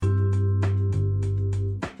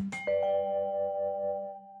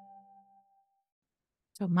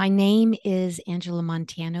So my name is Angela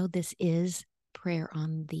Montano. This is Prayer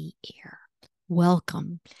on the Air.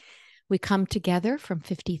 Welcome. We come together from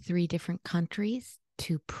 53 different countries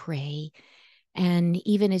to pray. And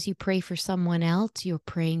even as you pray for someone else, you're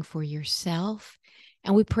praying for yourself.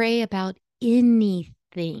 And we pray about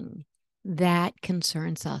anything that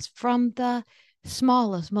concerns us, from the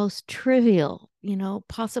smallest, most trivial,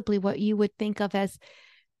 possibly what you would think of as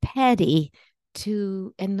petty,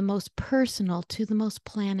 and the most personal to the most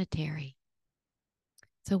planetary.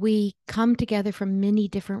 So we come together from many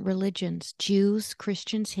different religions: Jews,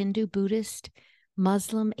 Christians, Hindu, Buddhist,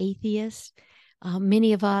 Muslim, atheist.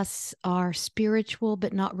 Many of us are spiritual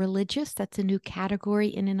but not religious. That's a new category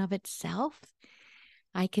in and of itself.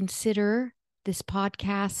 I consider this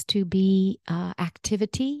podcast to be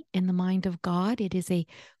activity in the mind of God. It is a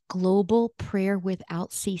global prayer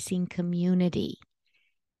without ceasing community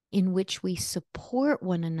in which we support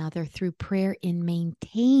one another through prayer in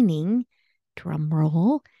maintaining, drum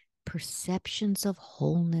roll, perceptions of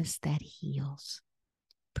wholeness that heals.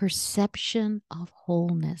 Perception of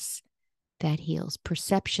wholeness that heals.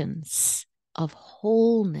 Perceptions of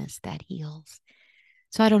wholeness that heals.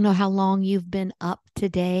 So I don't know how long you've been up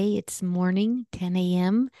today. It's morning, 10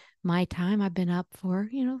 a.m. my time. I've been up for,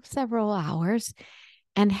 several hours.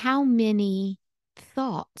 And how many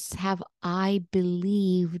thoughts have I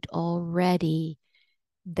believed already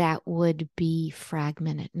that would be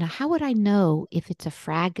fragmented? Now, how would I know if it's a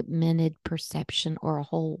fragmented perception or a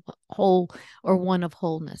whole or one of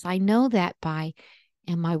wholeness? I know that by,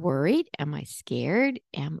 am I worried? Am I scared?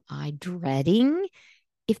 Am I dreading?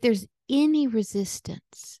 If there's any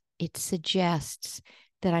resistance, it suggests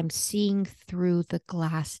that I'm seeing through the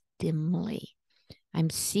glass dimly. I'm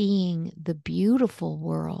seeing the beautiful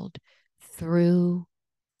world through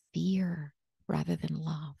fear rather than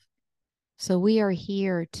love. So we are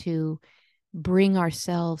here to bring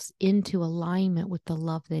ourselves into alignment with the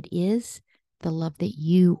love that is, the love that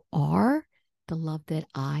you are, the love that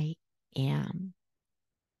I am.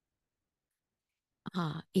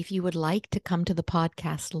 If you would like to come to the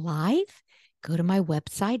podcast live, go to my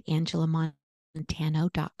website,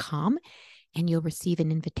 angelamontano.com, and you'll receive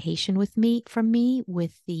an invitation from me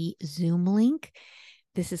with the Zoom link.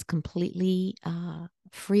 This is completely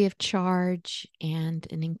free of charge and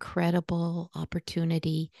an incredible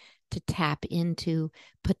opportunity to tap into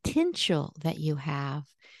potential that you have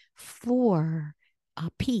for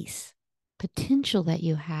peace, potential that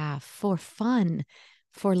you have for fun,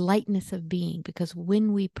 for lightness of being. Because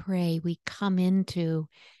when we pray, we come into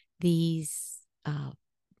these,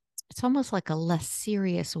 it's almost like a less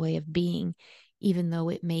serious way of being, even though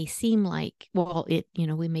it may seem like,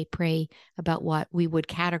 we may pray about what we would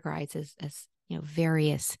categorize as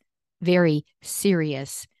various, very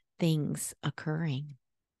serious things occurring.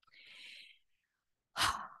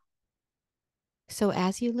 So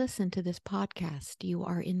as you listen to this podcast, you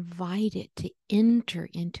are invited to enter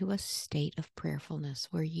into a state of prayerfulness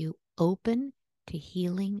where you open to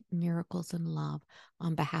healing, miracles, and love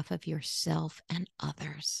on behalf of yourself and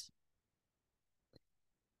others.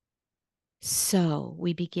 So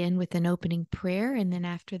we begin with an opening prayer, and then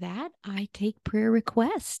after that, I take prayer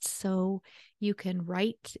requests. So you can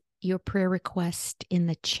write your prayer request in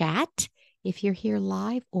the chat if you're here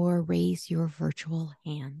live, or raise your virtual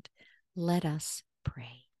hand. Let us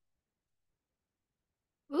pray.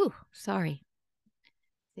 Ooh, sorry.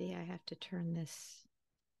 See, I have to turn this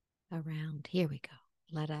around. Here we go.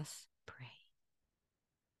 Let us pray.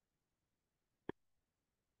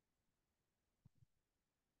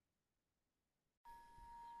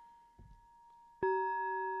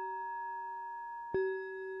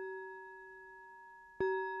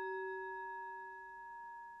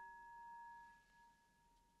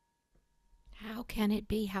 How can it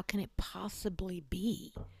be? How can it possibly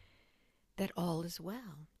be that all is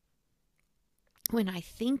well? When I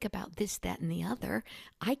think about this, that, and the other,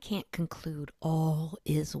 I can't conclude all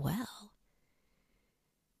is well.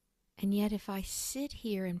 And yet, if I sit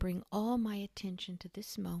here and bring all my attention to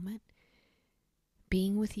this moment,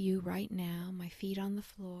 being with you right now, my feet on the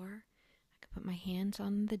floor, I can put my hands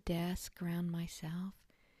on the desk, ground myself.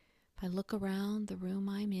 If I look around the room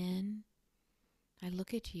I'm in, I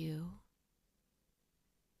look at you.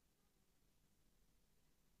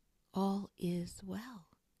 All is well.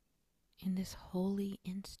 In this holy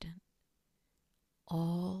instant,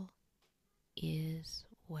 all is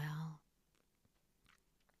well.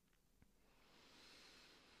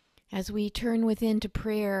 As we turn within to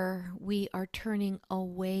prayer, we are turning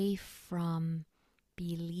away from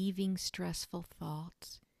believing stressful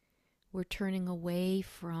thoughts. We're turning away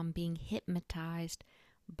from being hypnotized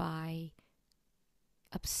by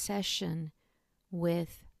obsession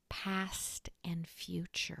with past and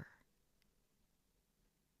future.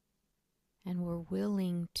 And we're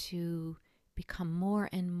willing to become more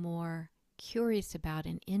and more curious about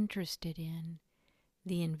and interested in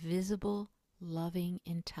the invisible, loving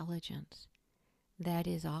intelligence that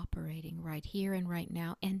is operating right here and right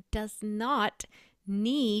now and does not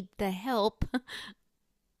need the help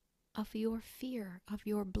of your fear, of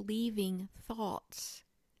your believing thoughts.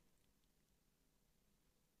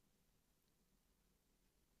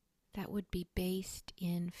 That would be based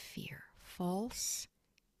in fear, false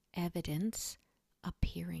evidence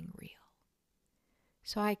appearing real.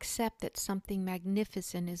 So I accept that something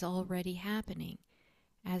magnificent is already happening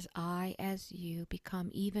as I, as you, become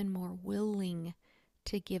even more willing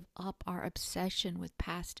to give up our obsession with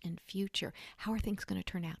past and future. How are things going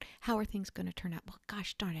to turn out? How are things going to turn out? Well,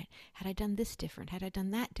 gosh darn it. Had I done this different? Had I done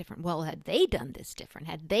that different? Well, had they done this different?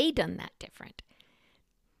 Had they done that different?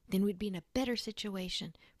 Then we'd be in a better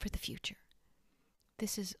situation for the future.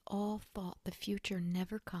 This is all thought. The future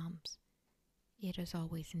never comes. It is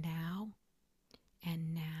always now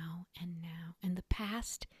and now and now. And the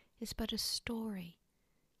past is but a story.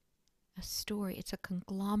 A story. It's a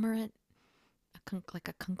conglomerate, like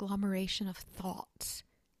a conglomeration of thoughts.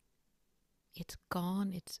 It's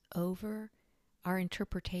gone. It's over. Our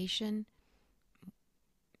interpretation,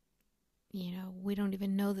 we don't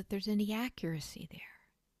even know that there's any accuracy there.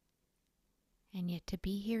 And yet to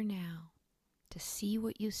be here now, to see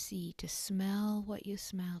what you see, to smell what you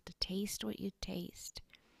smell, to taste what you taste,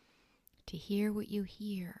 to hear what you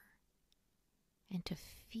hear, and to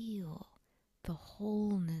feel the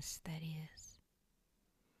wholeness that is.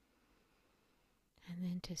 And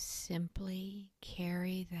then to simply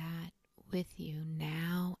carry that with you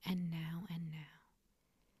now and now and now.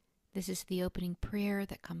 This is the opening prayer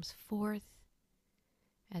that comes forth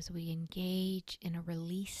as we engage in a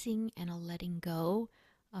releasing and a letting go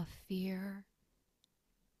of fear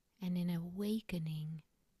and an awakening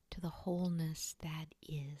to the wholeness that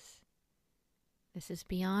is. This is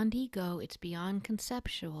beyond ego, it's beyond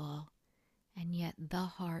conceptual, and yet the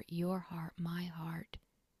heart, your heart, my heart,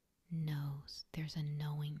 knows. There's a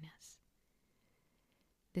knowingness.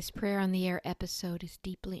 This Prayer on the Air episode is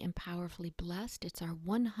deeply and powerfully blessed. It's our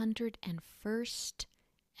 101st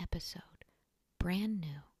episode, brand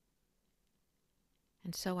new.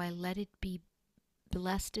 And so I let it be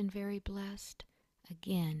blessed and very blessed.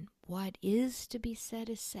 Again, what is to be said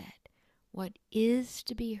is said. What is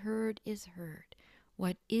to be heard is heard.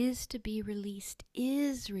 What is to be released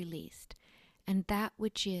is released. And that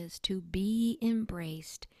which is to be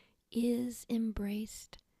embraced is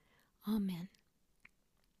embraced. Amen.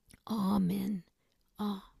 Amen.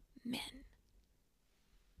 Amen.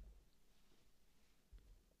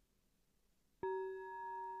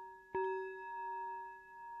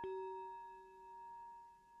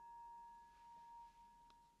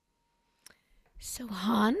 So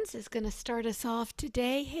Hans is going to start us off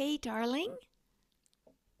today. Hey, darling.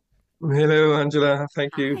 Hello, Angela.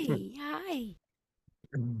 Thank you. Hi.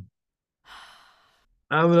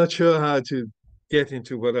 I'm not sure how to get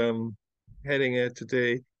into what I'm heading at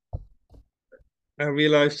today. I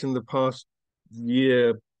realized in the past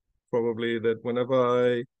year, probably, that whenever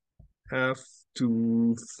I have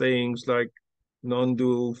to things like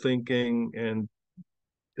non-dual thinking and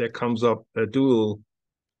there comes up a dual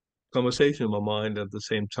conversation in my mind at the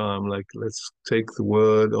same time, like let's take the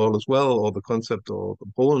word all as well, or the concept of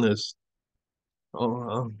wholeness.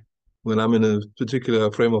 Uh, when I'm in a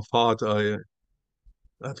particular frame of heart, I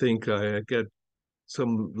think I get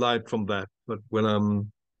some light from that. But when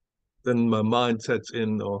I'm then my mind sets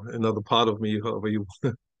in, or another part of me, however you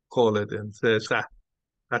call it, and says,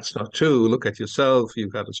 that's not true. Look at yourself.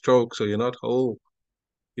 You've had a stroke, so you're not whole.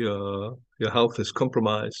 Your health is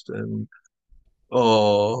compromised, and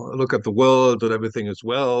or look at the world that everything is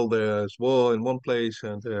well. There's war in one place,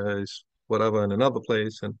 and there's whatever in another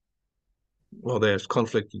place, and or there's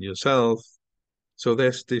conflict in yourself. So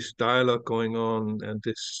there's this dialogue going on, and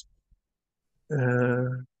this uh,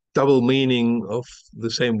 double meaning of the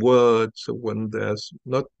same word. So when there's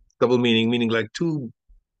not double meaning, meaning like two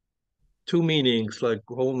meanings, like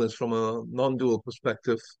wholeness from a non-dual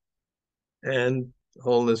perspective and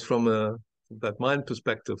wholeness from a that mind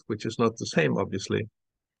perspective, which is not the same, obviously.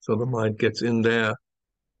 So the mind gets in there,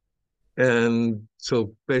 and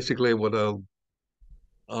so basically, what I'll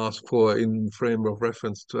ask for in frame of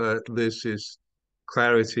reference to this is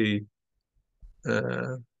clarity.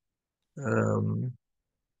 Uh, um,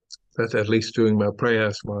 that at least during my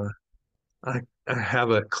prayers, I have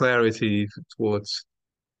a clarity towards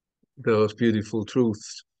those beautiful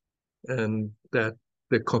truths, and that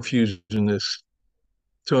the confusion is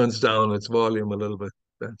turns down its volume a little bit.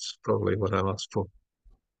 That's probably what I'm asked for.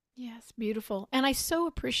 Yes, beautiful. And I so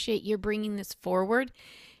appreciate your bringing this forward.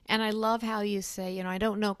 And I love how you say, I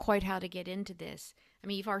don't know quite how to get into this. I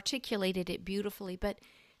mean, you've articulated it beautifully, but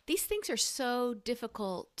these things are so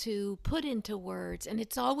difficult to put into words. And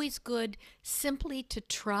it's always good simply to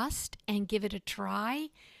trust and give it a try.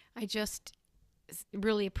 I just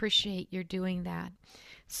really appreciate your doing that.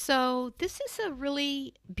 So, this is a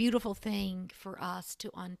really beautiful thing for us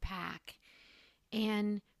to unpack.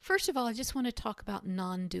 And first of all, I just want to talk about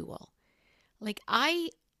non-dual. Like I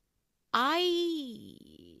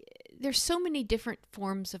there's so many different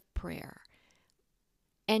forms of prayer.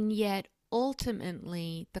 And yet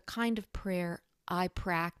ultimately the kind of prayer I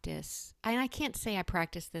practice, and I can't say I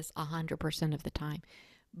practice this 100% of the time,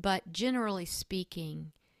 but generally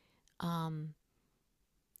speaking, um,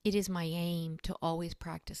 it is my aim to always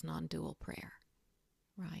practice non-dual prayer,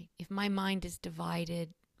 right? If my mind is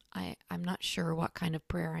divided, I'm not sure what kind of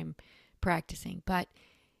prayer I'm practicing, but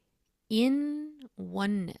in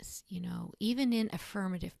oneness, even in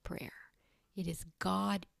affirmative prayer, it is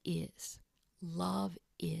God is, love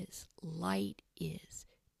is, light is,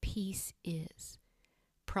 peace is,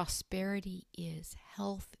 prosperity is,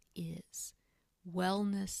 health is,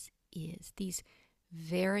 wellness is. These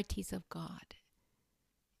verities of God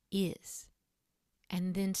is.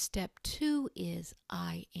 And then step 2 is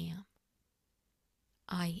I am.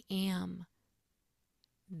 I am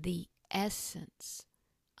the essence.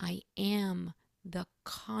 I am the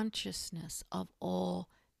consciousness of all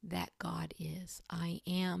that God is. I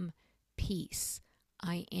am peace.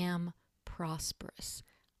 I am prosperous.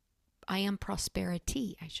 I am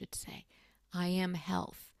prosperity, I should say. I am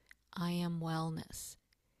health. I am wellness.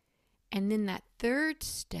 And then that third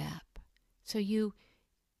step, so you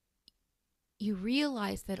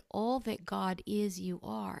realize that all that God is, you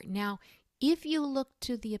are. Now, if you look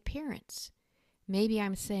to the appearance, maybe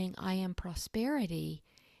I'm saying I am prosperity,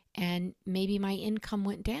 and maybe my income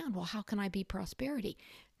went down. Well, how can I be prosperity?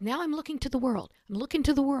 Now I'm looking to the world. I'm looking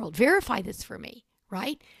to the world. Verify this for me,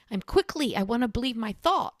 right? I want to believe my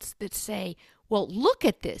thoughts that say, well, look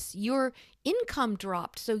at this. Your income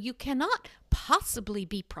dropped, so you cannot possibly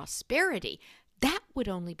be prosperity. That would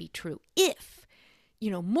only be true if,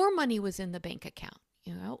 more money was in the bank account,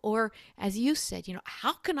 or as you said,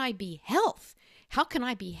 how can I be health? How can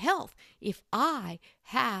I be health if I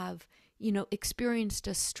have, experienced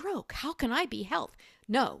a stroke? How can I be health?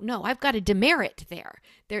 No, I've got a demerit there.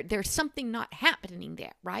 There's something not happening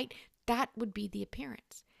there, right? That would be the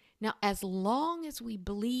appearance. Now, as long as we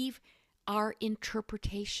believe our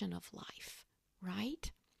interpretation of life,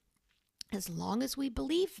 right? As long as we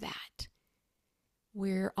believe that,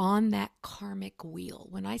 we're on that karmic wheel.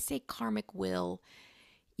 When I say karmic wheel,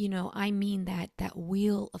 I mean that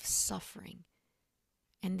wheel of suffering.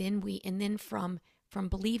 And then from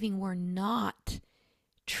believing we're not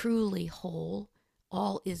truly whole,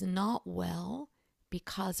 all is not well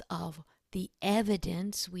because of the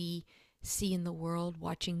evidence we see in the world,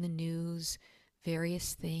 watching the news,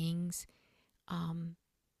 various things, and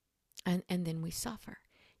then we suffer.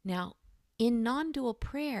 Now, in non-dual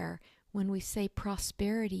prayer, when we say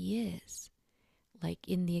prosperity is, like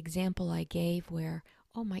in the example I gave where,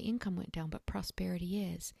 oh, my income went down, but prosperity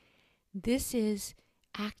is, this is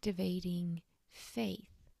activating faith.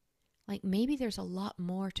 Like maybe there's a lot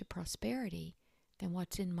more to prosperity than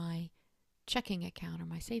what's in my checking account or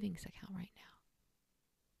my savings account right now.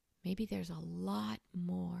 Maybe there's a lot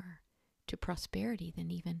more to prosperity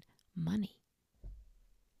than even money.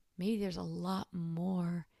 Maybe there's a lot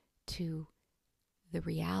more to the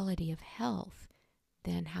reality of health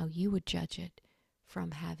than how you would judge it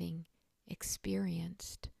from having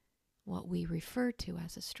experienced what we refer to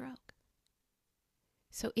as a stroke.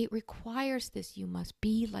 So it requires this. You must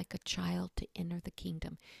be like a child to enter the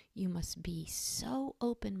kingdom. You must be so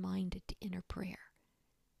open-minded to enter prayer.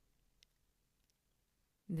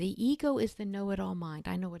 The ego is the know-it-all mind.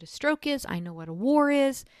 I know what a stroke is. I know what a war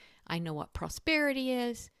is. I know what prosperity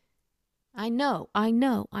is. I know.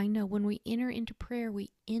 When we enter into prayer,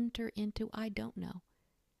 we enter into I don't know.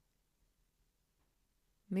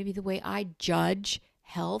 Maybe the way I judge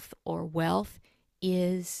health or wealth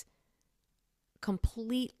is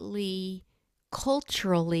completely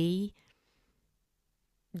culturally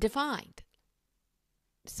defined.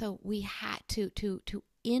 So we had to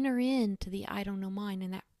enter into the I don't know mind.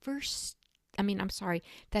 And that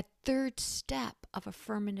third step of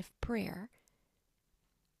affirmative prayer,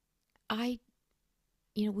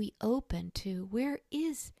 we open to where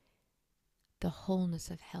is the wholeness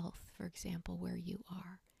of health, for example, where you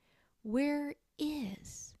are? Where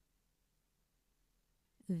is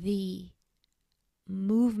the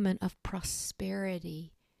movement of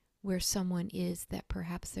prosperity where someone is that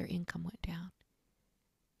perhaps their income went down.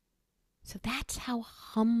 So that's how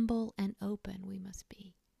humble and open we must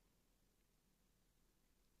be.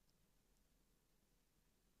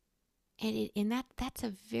 And that's a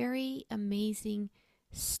very amazing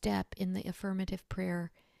step in the affirmative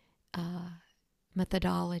prayer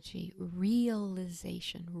methodology.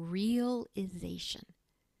 Realization.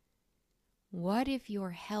 What if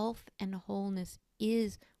your health and wholeness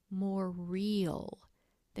is more real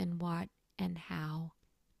than what and how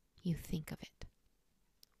you think of it?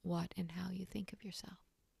 What and how you think of yourself.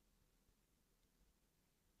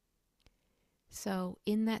 So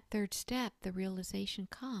in that third step, the realization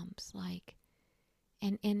comes like,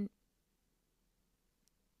 and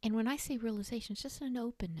when I say realization, it's just an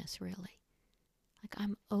openness, really. Like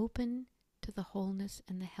I'm open to the wholeness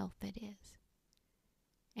and the health that is.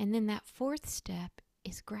 And then that fourth step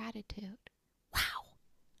is gratitude. Wow.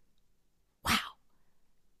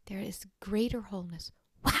 There is greater wholeness.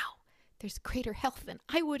 Wow. There's greater health than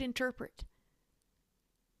I would interpret.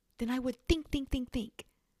 Than I would think.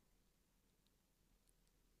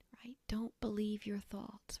 Right? Don't believe your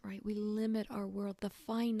thoughts, right? We limit our world. The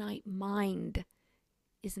finite mind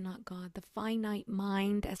is not God. The finite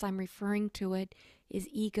mind, as I'm referring to it, is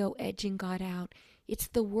ego edging God out. It's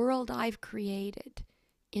the world I've created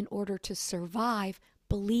in order to survive,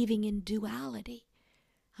 believing in duality.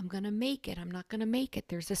 I'm going to make it. I'm not going to make it.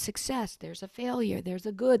 There's a success. There's a failure. There's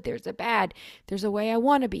a good. There's a bad. There's a way I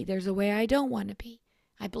want to be. There's a way I don't want to be.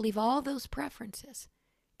 I believe all those preferences.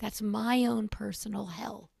 That's my own personal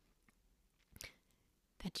hell.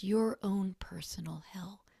 That's your own personal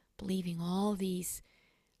hell. Believing all these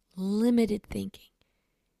limited thinking.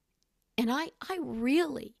 And I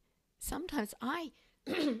really, sometimes I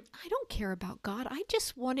don't care about God. I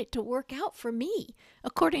just want it to work out for me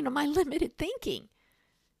according to my limited thinking.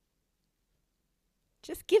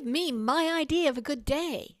 Just give me my idea of a good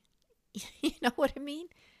day. You know what I mean?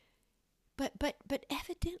 But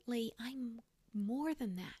evidently I'm more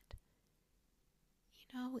than that.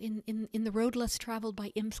 You know, in The Road Less Traveled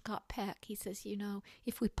by M. Scott Peck, he says, you know,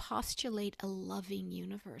 if we postulate a loving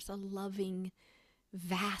universe, a loving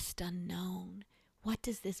vast unknown, what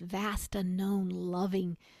does this vast unknown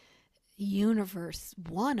loving universe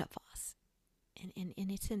want of us? And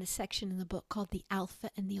it's in a section in the book called The Alpha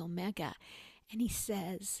and the Omega. And he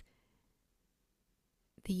says,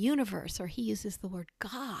 the universe, or he uses the word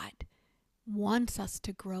God, wants us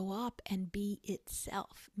to grow up and be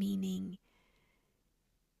itself, meaning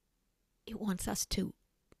it wants us to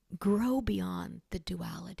grow beyond the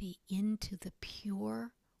duality into the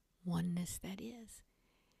pure oneness that is.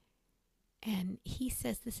 And he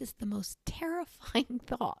says this is the most terrifying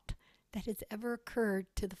thought that has ever occurred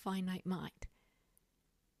to the finite mind.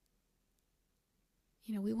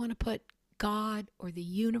 You know, we want to put God or the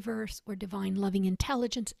universe or divine loving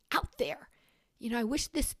intelligence out there. You know, I wish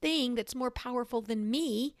this thing that's more powerful than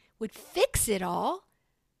me would fix it all.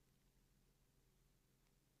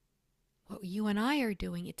 What you and I are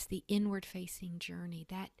doing, it's the inward facing journey.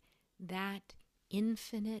 That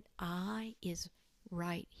infinite I is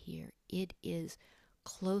right here. It is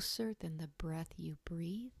closer than the breath you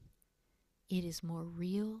breathe. It is more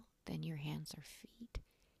real than your hands or feet.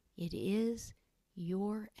 It is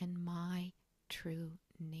your and my true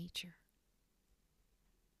nature.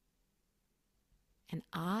 And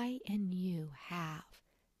I and you have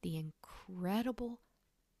the incredible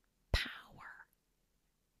power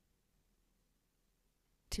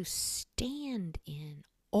to stand in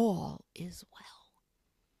all is well.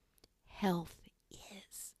 Health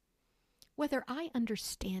is. Whether I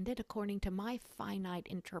understand it according to my finite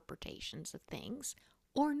interpretations of things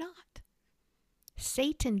or not.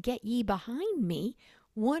 Satan, get ye behind me.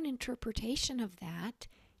 One interpretation of that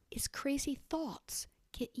is crazy thoughts.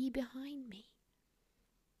 Get ye behind me.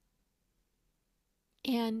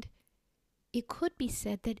 And it could be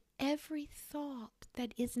said that every thought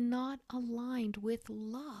that is not aligned with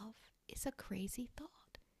love is a crazy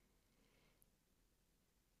thought.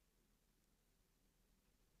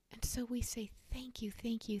 And so we say, thank you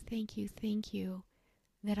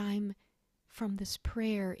that I'm from this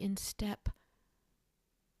prayer in step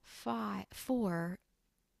 4,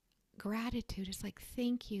 gratitude is like,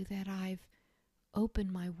 thank you that I've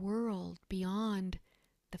opened my world beyond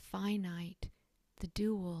the finite, the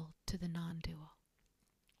dual to the non-dual.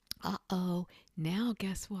 Now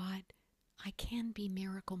guess what? I can be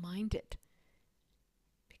miracle-minded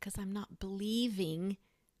because I'm not believing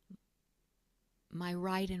my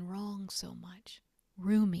right and wrong so much.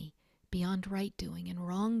 Rumi, beyond right doing and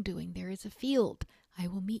wrong doing, there is a field. I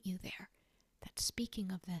will meet you there. That's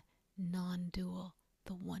speaking of the non-dual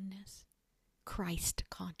the oneness, Christ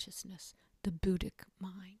consciousness, the Buddhic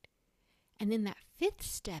mind. And then that fifth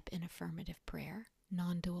step in affirmative prayer,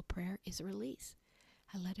 non-dual prayer, is release.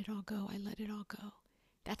 I let it all go. I let it all go.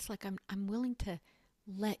 That's like I'm willing to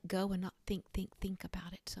let go and not think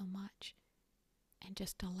about it so much, and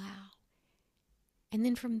just allow. And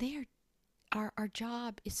then from there, our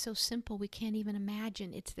job is so simple we can't even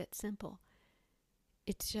imagine it's that simple.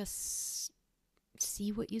 It's just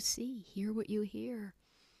see what you see, hear what you hear.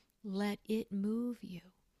 Let it move you.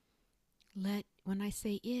 When I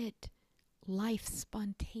say it, life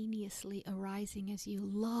spontaneously arising as you,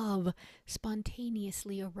 love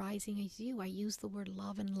spontaneously arising as you. I use the word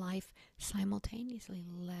love and life simultaneously.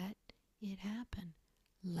 Let it happen.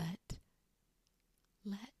 Let.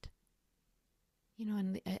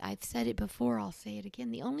 And I've said it before, I'll say it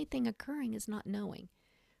again. The only thing occurring is not knowing,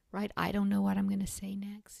 right? I don't know what I'm going to say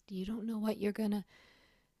next. You don't know what you're going to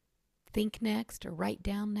think next or write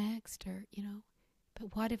down next,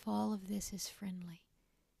 But what if all of this is friendly?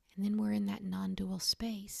 And then we're in that non-dual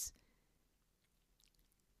space.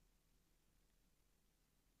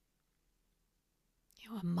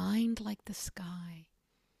 A mind like the sky.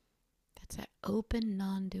 That's that open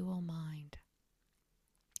non-dual mind.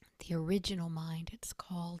 The original mind, it's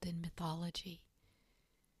called in mythology.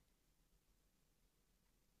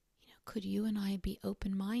 Could you and I be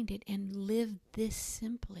open-minded and live this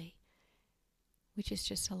simply, which is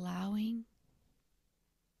just allowing?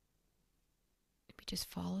 We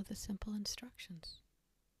just follow the simple instructions.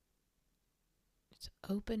 It's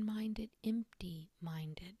open-minded,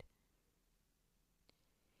 empty-minded.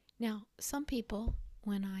 Now, some people,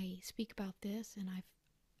 when I speak about this, and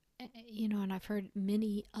I've heard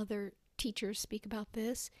many other teachers speak about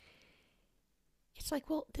this, it's like,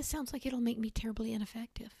 well, this sounds like it'll make me terribly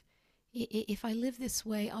ineffective. If I live this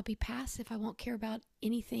way, I'll be passive. I won't care about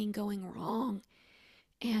anything going wrong,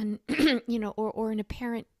 and or an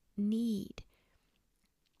apparent need.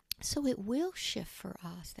 So it will shift for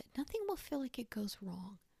us that nothing will feel like it goes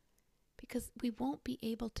wrong, because we won't be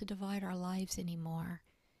able to divide our lives anymore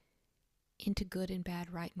into good and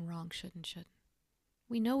bad, right and wrong, should and shouldn't.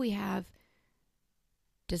 We know we have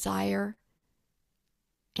desire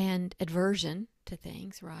and aversion to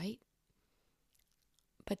things, right?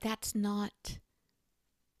 But that's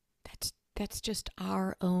just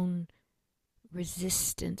our own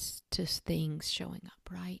resistance to things showing up,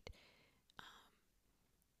 right?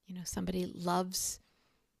 Somebody loves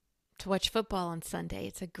to watch football on Sunday.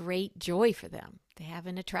 It's a great joy for them. They have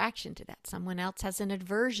an attraction to that. Someone else has an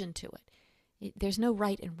aversion to it. There's no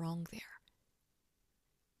right and wrong there.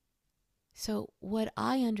 So what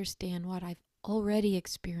I understand, what I've already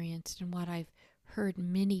experienced, and what I've heard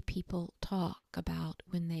many people talk about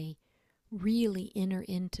when they really enter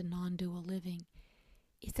into non-dual living,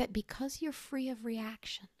 is that because you're free of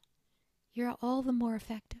reaction, you're all the more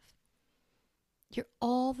effective. You're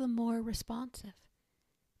all the more responsive,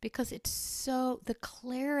 because it's so, the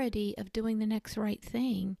clarity of doing the next right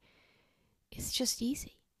thing is just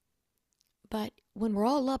easy. But when we're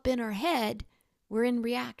all up in our head, we're in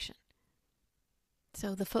reaction.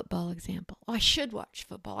 So the football example. Oh, I should watch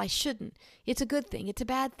football. I shouldn't. It's a good thing. It's a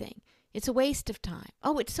bad thing. It's a waste of time.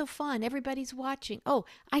 Oh, it's so fun. Everybody's watching. Oh,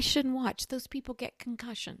 I shouldn't watch. Those people get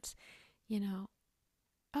concussions.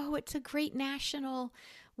 Oh, it's a great national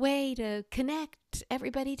way to connect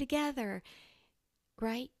everybody together,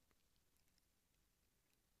 right?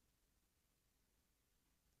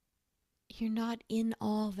 You're not in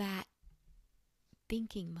all that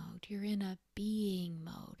thinking mode. You're in a being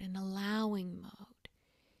mode, an allowing mode.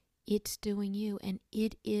 It's doing you, and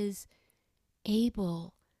it is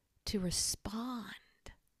able to respond.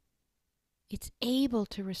 It's able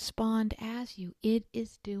to respond as you. It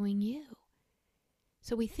is doing you.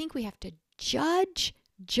 So we think we have to judge,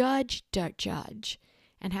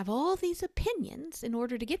 and have all these opinions in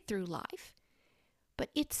order to get through life. But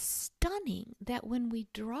it's stunning that when we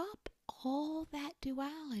drop all that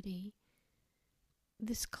duality,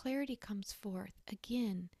 this clarity comes forth.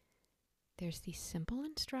 Again, there's these simple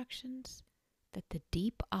instructions that the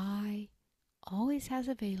deep eye always has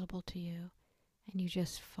available to you, and you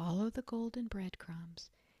just follow the golden breadcrumbs,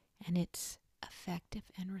 and it's effective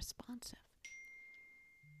and responsive.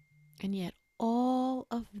 And yet all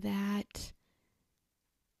of that,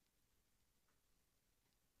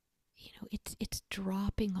 it's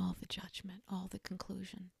dropping all the judgment, all the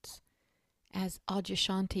conclusions. As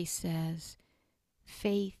Adyashanti says,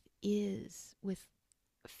 faith is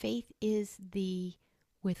the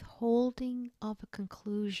withholding of a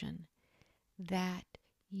conclusion that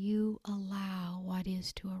you allow what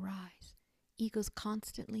is to arise. Ego's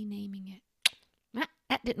constantly naming it.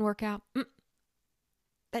 That didn't work out.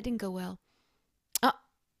 that didn't go well. Oh,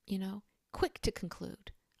 you know, quick to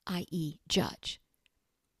conclude, i.e., judge.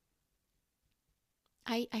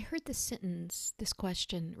 I heard this sentence, this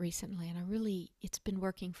question recently, and it's been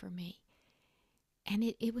working for me. And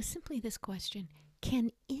it was simply this question: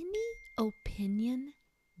 can any opinion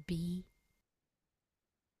be,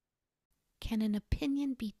 can an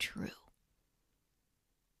opinion be true?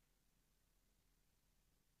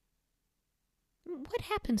 What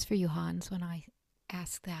happens for you, Hans, when I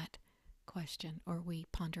ask that question or we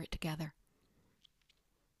ponder it together?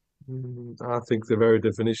 I think the very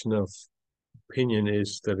definition of opinion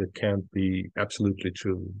is that it can't be absolutely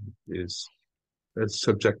true, is a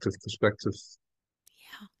subjective perspective.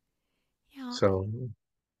 Yeah, yeah, So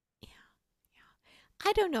yeah, yeah.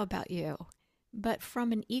 I don't know about you, but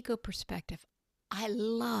from an ego perspective, I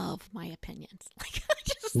love my opinions. Like,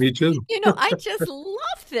 me too. I just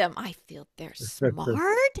love them. I feel they're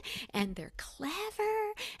smart and they're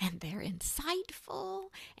clever and they're insightful.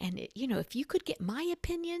 And, if you could get my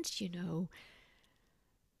opinions,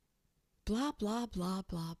 blah, blah, blah,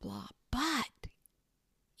 blah, blah. But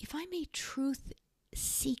if I'm a truth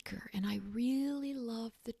seeker and I really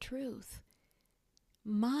love the truth,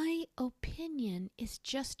 my opinion is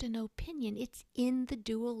just an opinion. It's in the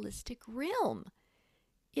dualistic realm.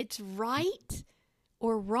 It's right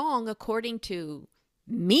or wrong according to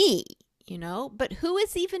me, but who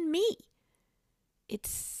is even me?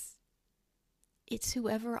 It's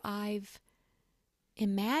whoever I've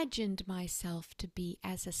imagined myself to be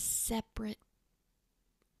as a separate,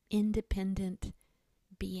 independent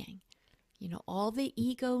being. All the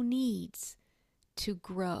ego needs to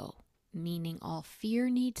grow, meaning all fear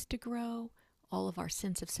needs to grow, all of our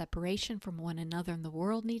sense of separation from one another in the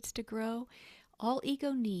world needs to grow. All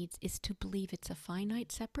ego needs is to believe it's a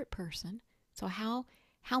finite, separate person. So how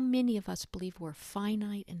many of us believe we're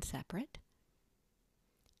finite and separate?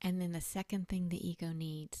 And then the second thing the ego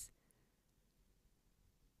needs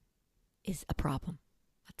is a problem.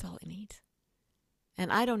 That's all it needs.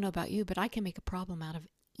 And I don't know about you, but I can make a problem out of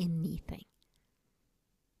anything.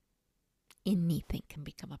 Anything can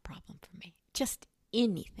become a problem for me. Just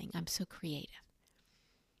anything. I'm so creative.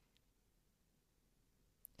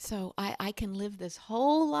 So I can live this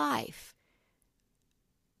whole life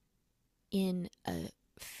in a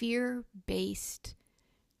fear-based,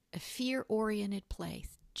 a fear-oriented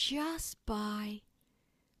place just by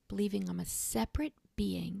believing I'm a separate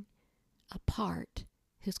being apart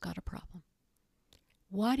who's got a problem.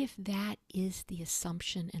 What if that is the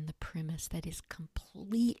assumption and the premise that is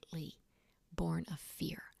completely born of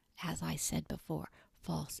fear? As I said before,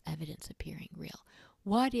 false evidence appearing real.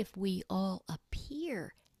 What if we all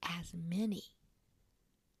appear as many,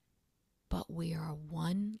 but we are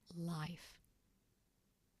one life?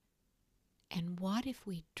 And what if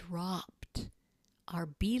we dropped our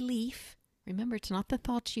belief? Remember, it's not the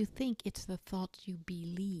thoughts you think, it's the thoughts you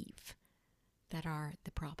believe that are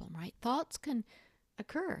the problem, right? Thoughts can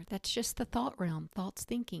occur. That's just the thought realm. Thoughts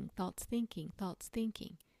thinking, thoughts thinking, thoughts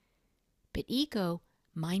thinking. But ego,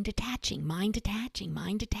 mind attaching, mind attaching,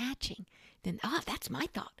 mind attaching. Then, that's my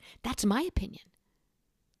thought. That's my opinion.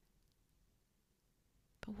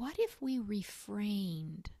 But what if we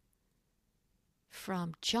refrained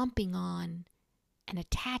from jumping on and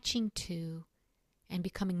attaching to and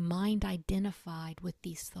becoming mind identified with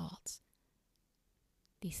these thoughts?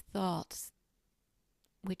 These thoughts,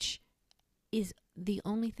 which is the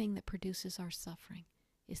only thing that produces our suffering,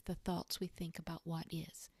 is the thoughts we think about what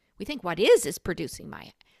is. We think what is producing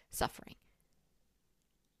my suffering.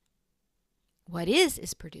 What is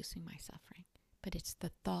producing my suffering. But it's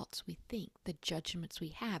the thoughts we think, the judgments we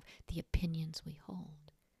have, the opinions we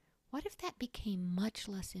hold. What if that became much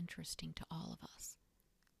less interesting to all of us?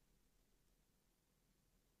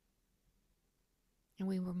 And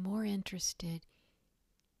we were more interested,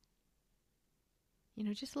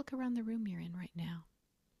 just look around the room you're in right now.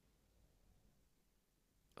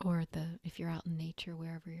 Or if you're out in nature,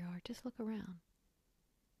 wherever you are, just look around.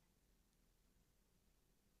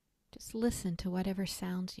 Just listen to whatever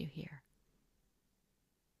sounds you hear.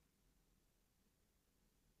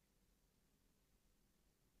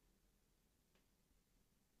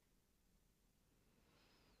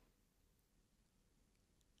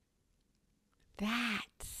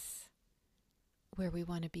 That's where we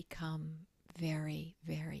want to become very,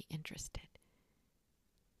 very interested.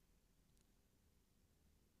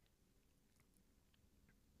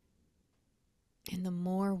 And the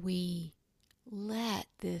more we let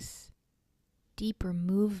this deeper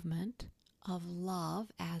movement of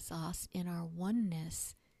love as us in our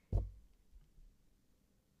oneness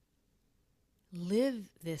live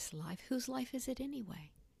this life, whose life is it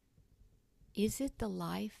anyway? Is it the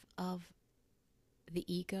life of the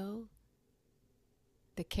ego,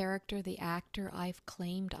 the character, the actor I've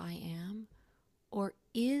claimed I am? Or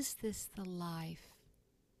is this the life,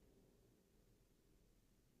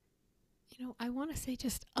 I want to say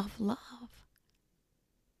just of love?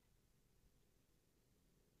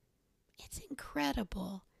 It's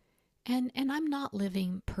incredible. And I'm not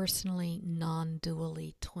living personally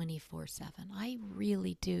non-dually 24/7. I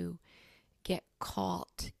really do get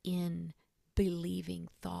caught in believing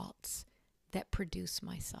thoughts that produce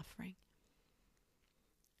my suffering.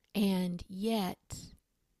 And yet,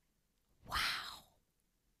 wow,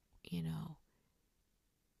 you know,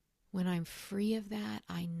 when I'm free of that,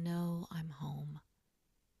 I know I'm home.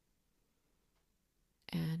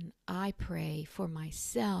 And I pray for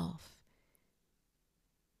myself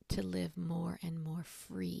to live more and more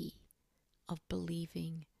free of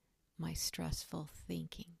believing my stressful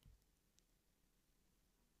thinking.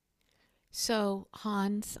 So,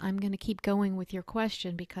 Hans, I'm going to keep going with your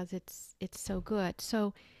question because it's so good.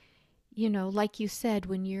 So, like you said,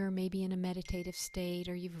 when you're maybe in a meditative state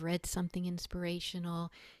or you've read something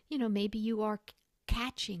inspirational, maybe you are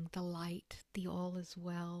catching the light, the all is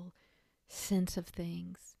well sense of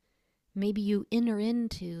things. Maybe you enter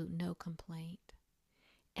into no complaint.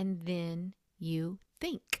 And then you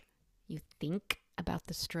think. You think about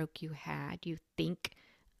the stroke you had. You think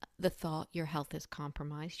the thought your health is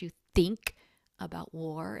compromised. You think about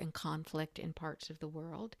war and conflict in parts of the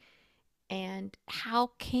world. And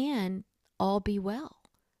how can all be well?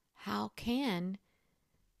 How can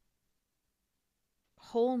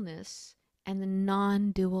wholeness and the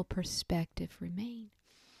non-dual perspective remain?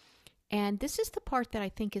 And this is the part that I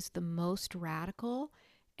think is the most radical,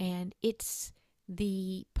 and it's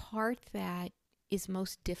the part that is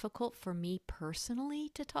most difficult for me personally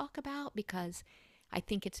to talk about, because I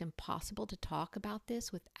think it's impossible to talk about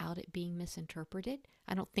this without it being misinterpreted.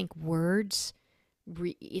 I don't think words,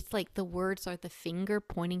 it's like the words are the finger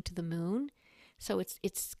pointing to the moon. So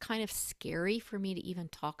it's kind of scary for me to even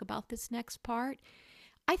talk about this next part.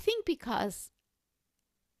 I think because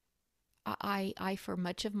I for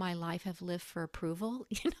much of my life have lived for approval,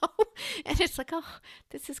 and it's like, oh,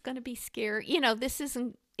 this is going to be scary. This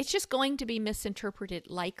isn't, it's just going to be misinterpreted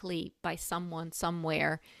likely by someone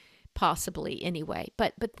somewhere, possibly anyway.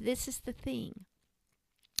 But this is the thing.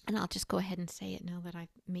 And I'll just go ahead and say it now that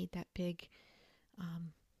I've made that big,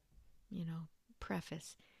 um,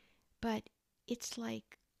 preface. But it's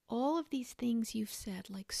like all of these things you've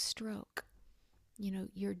said, like stroke.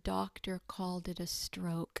 Your doctor called it a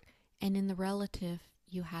stroke, and in the relative,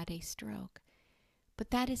 you had a stroke. But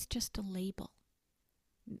that is just a label.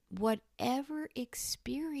 Whatever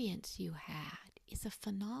experience you had is a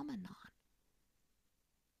phenomenon.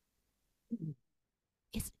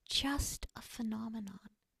 It's just a phenomenon.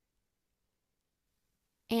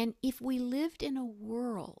 And if we lived in a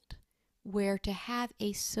world where to have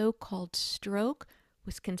a so-called stroke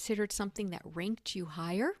was considered something that ranked you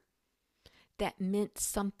higher, that meant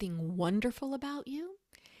something wonderful about you,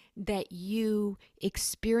 that you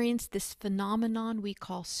experienced this phenomenon we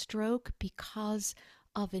call stroke because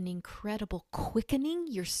of an incredible quickening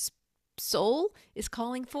your soul is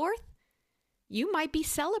calling forth, you might be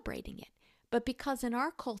celebrating it. But because in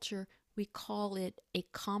our culture we call it a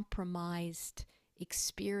compromised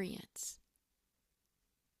experience,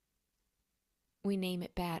 we name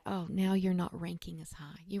it bad. Oh, now you're not ranking as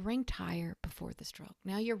high. You ranked higher before the stroke.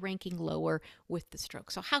 Now you're ranking lower with the stroke.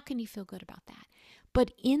 So how can you feel good about that?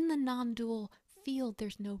 But in the non-dual field,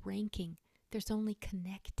 there's no ranking. There's only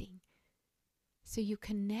connecting. So you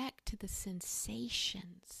connect to the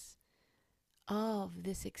sensations of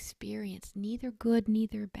this experience, neither good,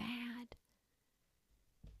 neither bad.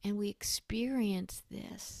 And we experience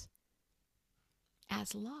this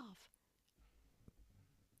as love.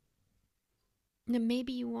 Now,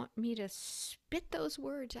 maybe you want me to spit those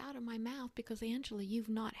words out of my mouth because, Angela, you've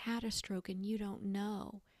not had a stroke and you don't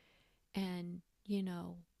know. And,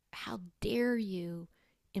 how dare you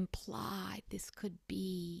imply this could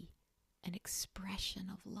be an expression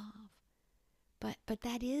of love? But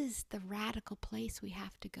that is the radical place we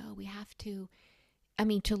have to go. We have to,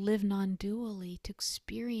 to live non-dually, to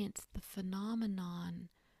experience the phenomenon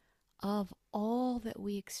of all that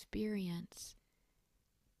we experience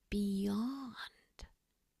beyond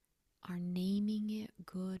our naming it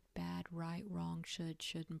good, bad, right, wrong, should,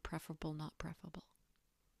 shouldn't, preferable, not preferable.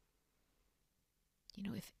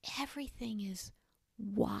 If everything is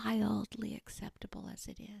wildly acceptable as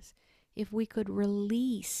it is, if we could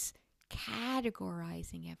release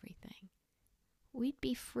categorizing everything, we'd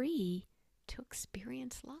be free to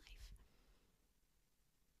experience life.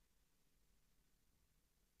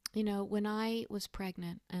 When I was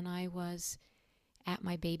pregnant and I was at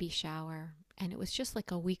my baby shower, and it was just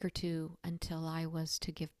like a week or two until I was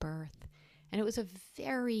to give birth. And it was a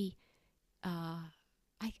very,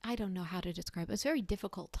 I don't know how to describe it. It was a very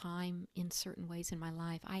difficult time in certain ways in my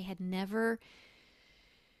life. I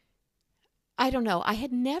don't know, I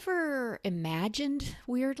had never imagined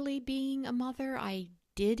weirdly being a mother. I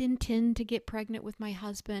did intend to get pregnant with my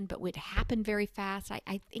husband, but it happened very fast.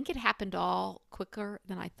 I think it happened all quicker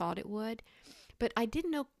than I thought it would. But I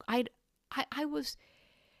didn't know I was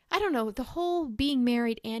I don't know, the whole being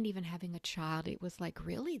married and even having a child, it was like,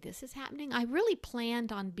 really, this is happening? I really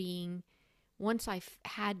planned on being, once I've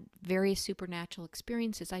had various supernatural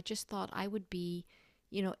experiences, I just thought I would be,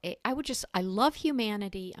 I would just, I love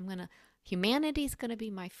humanity. Humanity's going to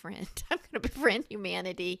be my friend. I'm going to befriend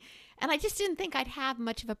humanity. And I just didn't think I'd have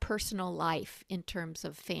much of a personal life in terms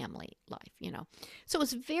of family life. So it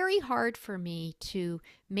was very hard for me to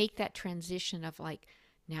make that transition of like,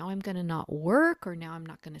 now I'm going to not work, or now I'm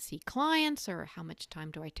not going to see clients, or how much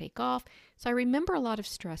time do I take off? So I remember a lot of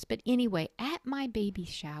stress. But anyway, at my baby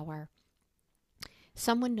shower,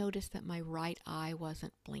 someone noticed that my right eye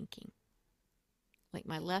wasn't blinking. Like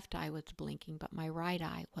my left eye was blinking, but my right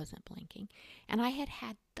eye wasn't blinking. And I had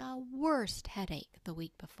had the worst headache the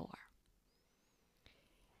week before.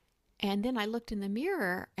 And then I looked in the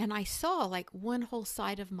mirror and I saw like one whole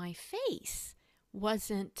side of my face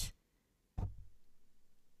wasn't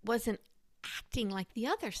acting like the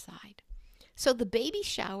other side. So the baby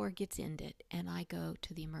shower gets ended and I go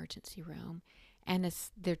to the emergency room, and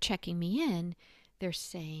as they're checking me in, they're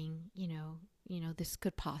saying, this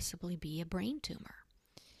could possibly be a brain tumor.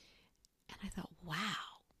 And I thought,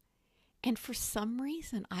 wow. And for some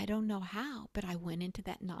reason, I don't know how, but I went into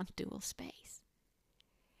that non-dual space.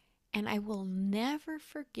 And I will never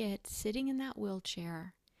forget sitting in that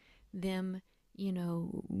wheelchair, them,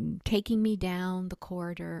 taking me down the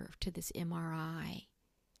corridor to this MRI.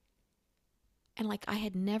 And like I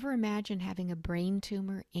had never imagined having a brain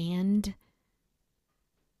tumor and,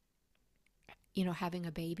 having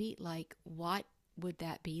a baby. Like, what would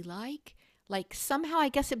that be like? Like, somehow I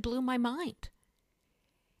guess it blew my mind.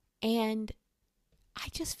 And I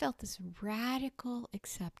just felt this radical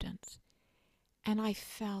acceptance. And I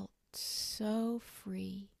felt so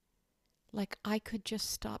free. Like I could just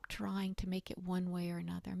stop trying to make it one way or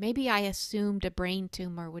another. Maybe I assumed a brain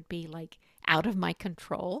tumor would be like out of my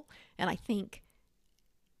control. And I think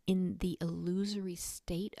in the illusory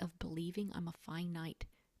state of believing I'm a finite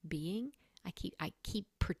being, I keep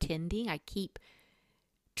pretending, I keep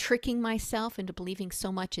tricking myself into believing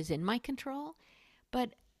so much is in my control.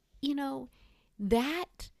 But,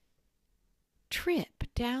 that trip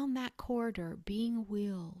down that corridor being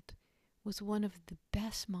wheeled was one of the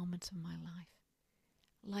best moments of my life.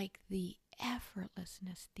 Like the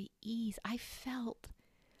effortlessness, the ease. I felt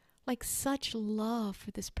like such love for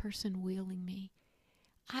this person wheeling me.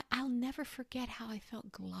 I'll never forget how I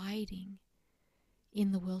felt gliding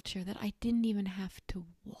in the wheelchair, that I didn't even have to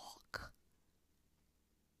walk.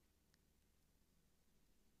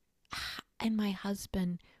 And my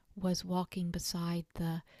husband was walking beside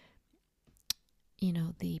the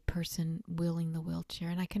person wheeling the wheelchair,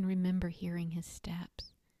 and I can remember hearing his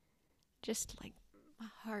steps. Just like my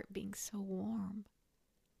heart being so warm.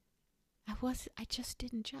 I just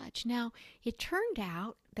didn't judge. Now, it turned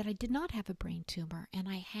out that I did not have a brain tumor, and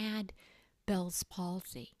I had Bell's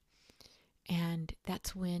palsy. And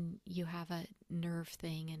that's when you have a nerve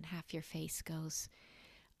thing and half your face goes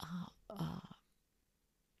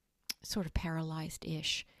sort of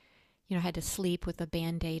paralyzed-ish. I had to sleep with a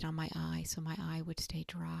Band-Aid on my eye so my eye would stay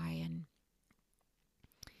dry, and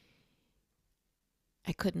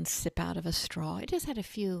I couldn't sip out of a straw. It just had a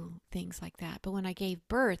few things like that. But when I gave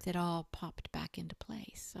birth, it all popped back into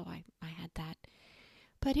place. So I had that.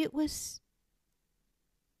 But it was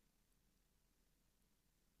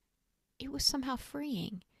somehow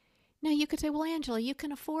freeing. Now you could say, well, Angela, you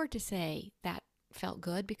can afford to say that felt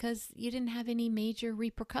good because you didn't have any major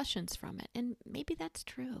repercussions from it. And maybe that's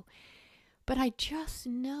true. But I just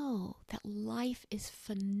know that life is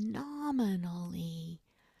phenomenally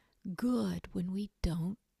good when we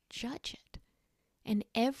don't judge it. And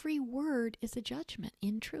every word is a judgment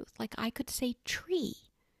in truth. Like I could say tree.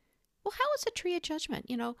 Well, how is a tree a judgment?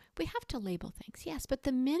 We have to label things, yes. But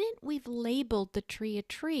the minute we've labeled the tree a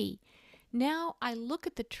tree, now I look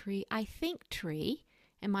at the tree, I think tree,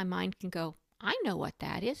 and my mind can go, I know what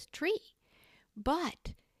that is, tree.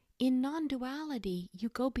 But in non-duality, you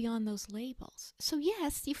go beyond those labels. So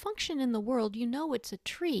yes, you function in the world, you know it's a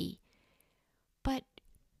tree, but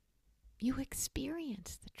you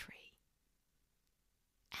experience the tree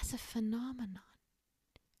as a phenomenon,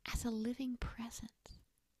 as a living presence,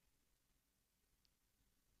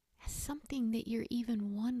 as something that you're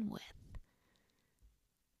even one with.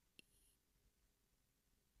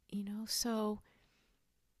 So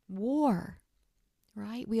war,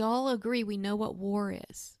 right? We all agree we know what war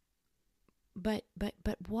is. But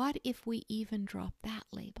what if we even drop that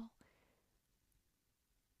label?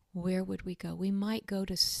 Where would we go? We might go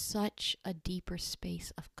to such a deeper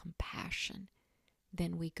space of compassion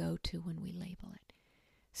than we go to when we label it.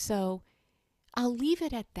 So I'll leave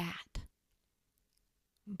it at that.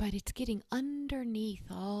 But it's getting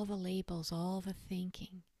underneath all the labels, all the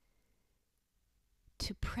thinking,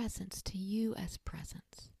 to presence, to you as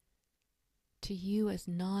presence, to you as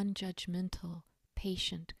non-judgmental,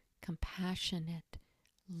 patient, compassionate,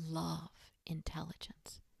 love,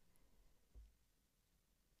 intelligence.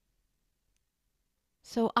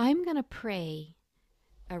 So I'm going to pray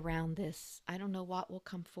around this. I don't know what will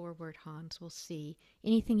come forward, Hans. We'll see.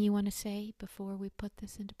 Anything you want to say before we put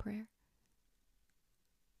this into prayer?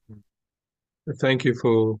 Thank you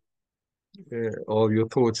for all your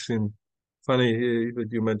thoughts. And funny that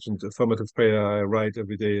you mentioned affirmative prayer. I write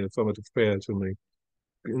every day affirmative prayer to me.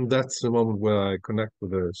 And that's the moment where I connect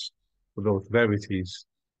with those verities,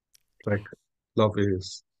 like love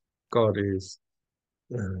is, God is,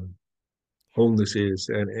 uh, wholeness is,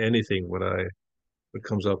 and anything what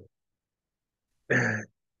comes up.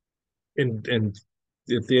 And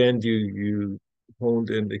at the end, you honed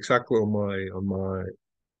in exactly on my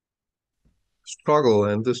struggle,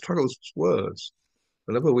 and the struggle is words.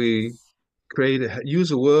 Whenever we Yes.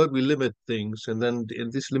 use a word, we limit things, and then in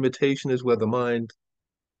this limitation is where the mind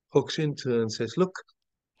hooks into and says, "Look,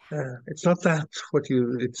 it's not that it's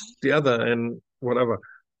Right. the other, and whatever."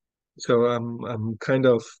 So I'm kind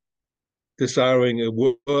of desiring a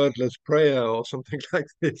wordless prayer or something like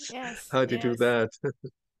this. Yes. How to do Yes. that?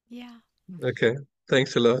 Yeah. Okay,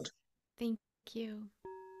 thanks a lot. Thank you.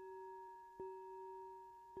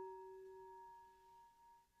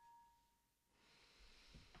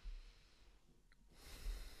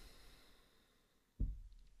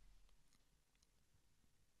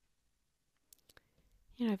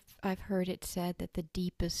 I've heard it said that the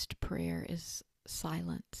deepest prayer is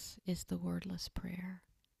silence, is the wordless prayer.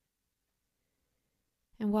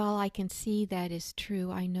 And while I can see that is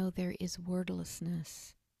true, I know there is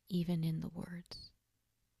wordlessness even in the words.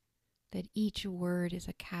 That each word is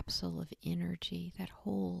a capsule of energy that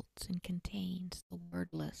holds and contains the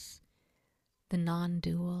wordless, the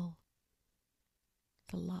non-dual,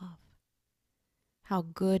 the love. How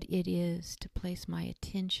good it is to place my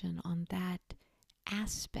attention on that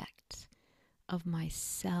aspect of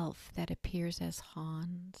myself that appears as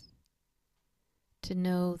Hans. To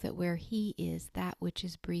know that where he is, that which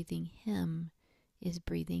is breathing him is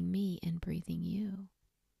breathing me and breathing you.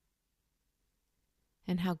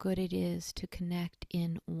 And how good it is to connect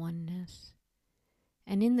in oneness.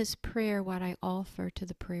 And in this prayer, what I offer to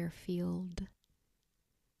the prayer field,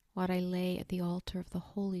 what I lay at the altar of the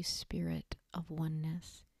Holy Spirit of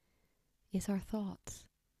oneness, is our thoughts.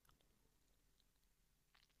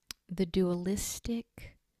 The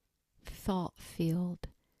dualistic thought field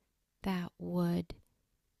that would,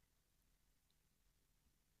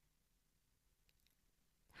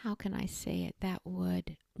 how can I say it, that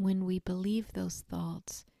would, when we believe those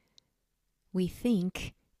thoughts, we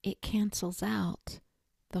think it cancels out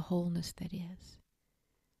the wholeness that is.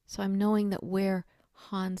 So I'm knowing that where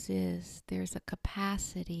Hans is, there's a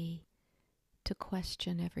capacity to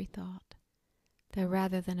question every thought. That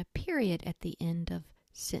rather than a period at the end of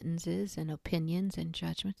sentences and opinions and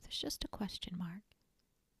judgments, there's just a question mark.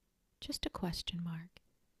 Just a question mark.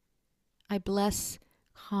 I bless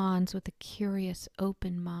Hans with a curious,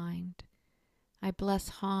 open mind. I bless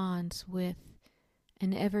Hans with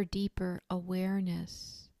an ever deeper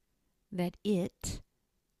awareness that it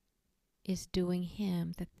is doing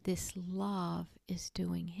him, that this love is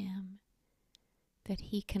doing him, that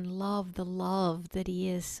he can love the love that he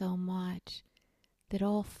is so much, that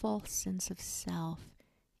all false sense of self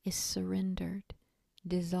is surrendered,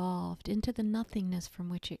 dissolved into the nothingness from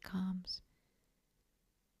which it comes,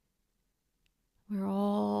 where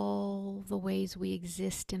all the ways we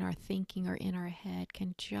exist in our thinking or in our head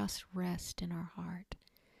can just rest in our heart,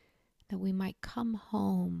 that we might come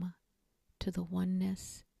home to the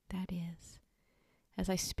oneness that is. As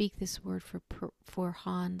I speak this word for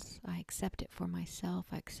Hans, I accept it for myself,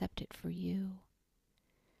 I accept it for you.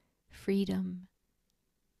 Freedom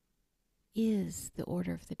is the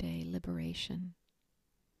order of the day, liberation.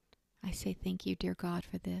 I say thank you, dear God,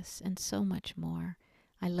 for this and so much more.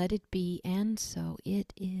 I let it be, and so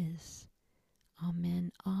it is.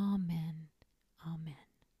 Amen, amen, amen.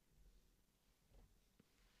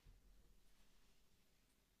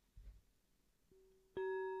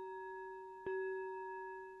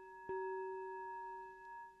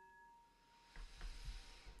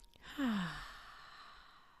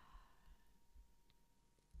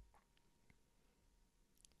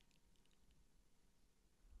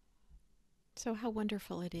 So, how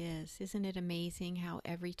wonderful it is. Isn't it amazing how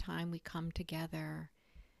every time we come together,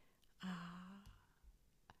 ah,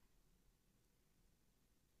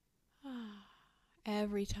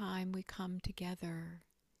 every time we come together,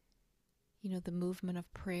 the movement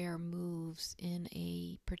of prayer moves in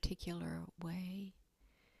a particular way.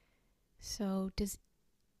 So, does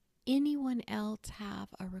anyone else have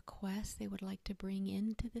a request they would like to bring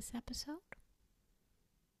into this episode?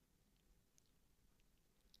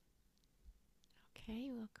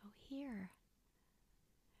 Okay, we'll go here.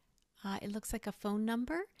 It looks like a phone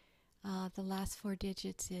number. The last four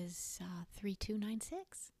digits is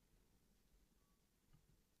 3296.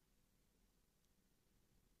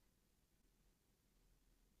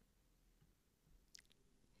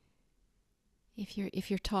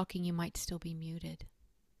 If you're talking, you might still be muted.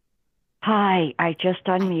 Hi, I just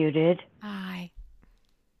Hi. unmuted. Hi.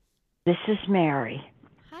 This is Mary.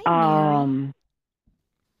 Hi, Mary. Um,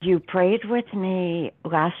 you prayed with me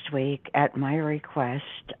last week at my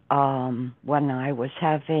request when I was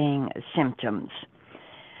having symptoms.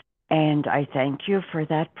 And I thank you for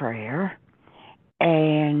that prayer.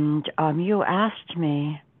 And you asked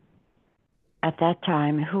me at that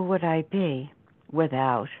time, who would I be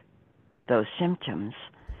without those symptoms?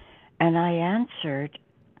 And I answered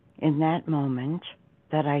in that moment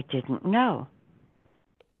that I didn't know.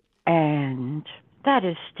 And that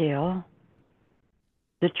is still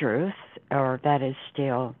the truth, or that is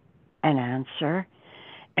still an answer.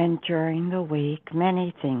 And during the week,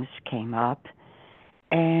 many things came up.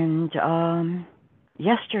 And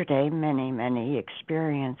yesterday, many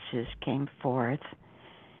experiences came forth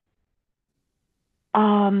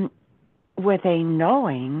with a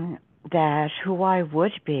knowing that who I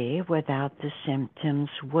would be without the symptoms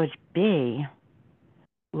would be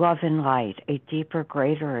love and light, a deeper,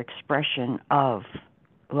 greater expression of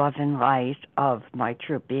love and light, of my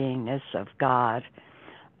true beingness, of God,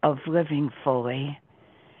 of living fully.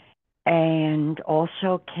 And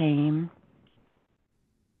also came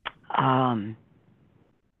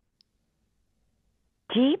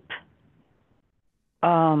deep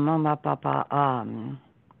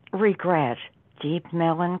regret, deep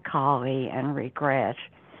melancholy and regret,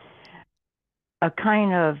 a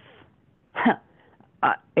kind of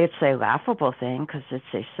it's a laughable thing because it's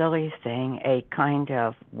a silly thing, a kind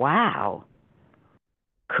of wow,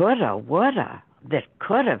 coulda, woulda, that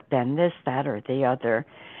could have been this, that, or the other,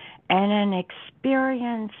 and an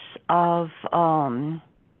experience of an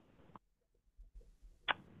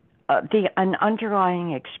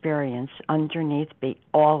underlying experience underneath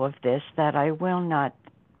all of this that I will not.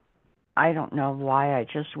 I don't know why. I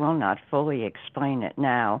just will not fully explain it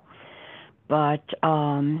now, but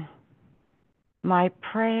my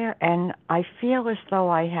prayer, and I feel as though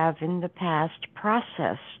I have in the past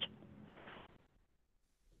processed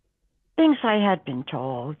things I had been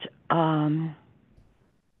told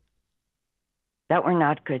that were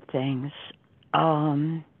not good things.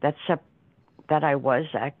 That I was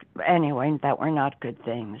anyway, that were not good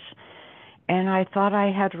things. And I thought I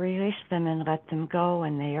had released them and let them go,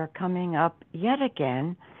 and they are coming up yet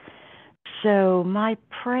again. So my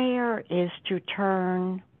prayer is to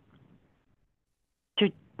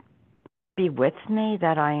be with me,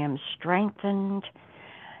 that I am strengthened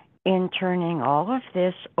in turning all of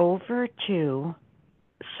this over to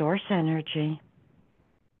source energy.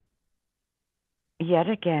 Yet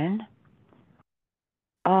again,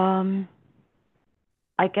 I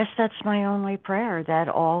guess that's my only prayer, that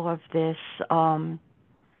all of this,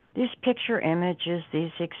 these picture images,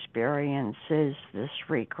 these experiences, this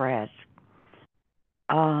regret,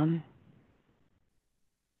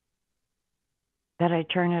 that I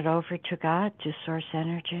turn it over to God, to source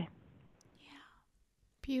energy. Yeah,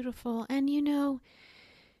 beautiful. And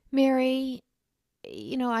Mary,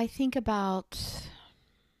 I think about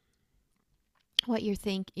what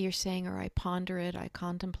you're saying, or I ponder it, I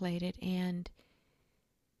contemplate it, and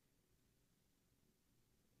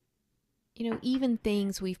even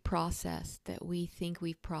things we've processed that we think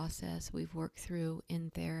we've processed, we've worked through in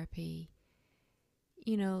therapy.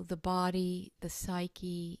 The body, the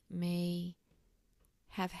psyche may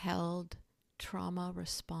have held trauma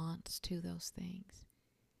response to those things.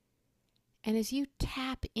 And as you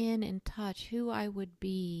tap in and touch who I would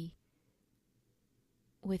be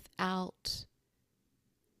without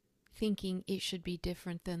thinking it should be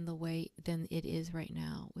different than than it is right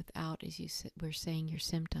now, without, as we're saying, your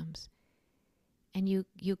symptoms, and you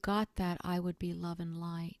got that I would be love and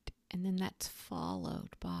light, and then that's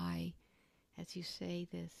followed by, as you say,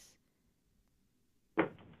 this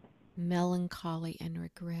melancholy and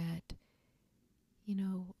regret.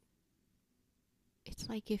 it's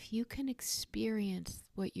like if you can experience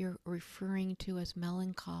what you're referring to as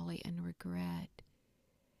melancholy and regret,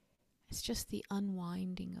 it's just the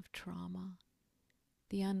unwinding of trauma,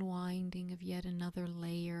 the unwinding of yet another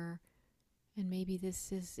layer. And maybe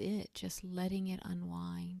this is it, just letting it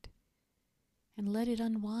unwind. And let it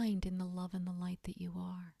unwind in the love and the light that you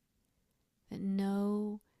are. That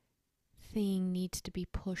no thing needs to be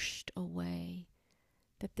pushed away.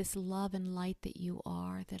 That this love and light that you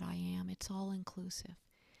are, that I am, it's all inclusive.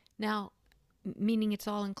 Now, meaning it's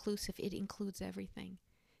all inclusive, it includes everything.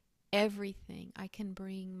 Everything. I can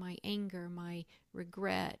bring my anger, my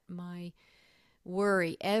regret, my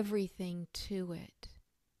worry, everything to it.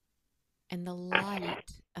 And the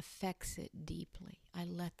light affects it deeply. I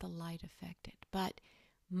let the light affect it. But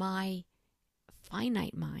my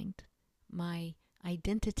finite mind, my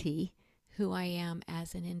identity, who I am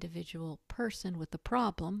as an individual person with a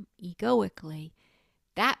problem, egoically,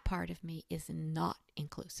 that part of me is not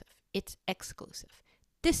inclusive. It's exclusive.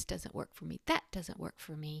 This doesn't work for me. That doesn't work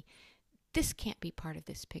for me. This can't be part of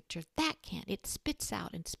this picture. That can't. It spits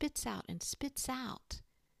out and spits out and spits out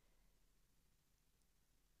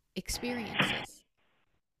experiences.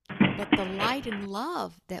 But the light and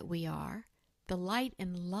love that we are, the light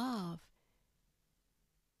and love,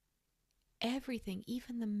 everything,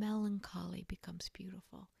 even the melancholy becomes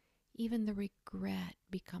beautiful. Even the regret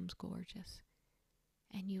becomes gorgeous.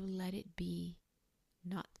 And you let it be,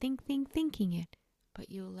 not thinking it, but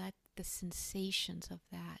you let the sensations of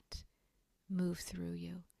that move through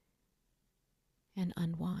you and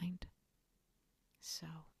unwind. So,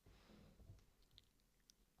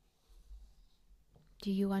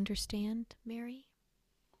 do you understand, Mary?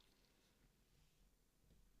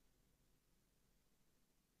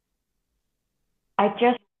 I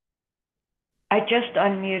just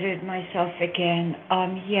unmuted myself again.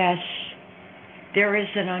 Yes, there is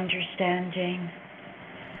an understanding.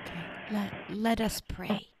 Okay, let us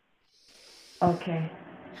pray. Okay.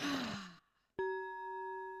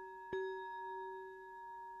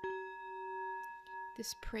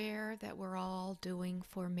 This prayer that we're all doing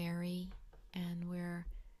for Mary, and we're,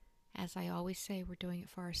 as I always say, we're doing it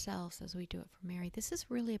for ourselves as we do it for Mary. This is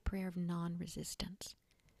really a prayer of non-resistance.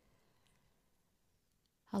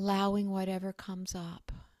 Allowing whatever comes up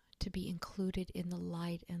to be included in the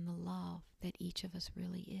light and the love that each of us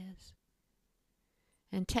really is.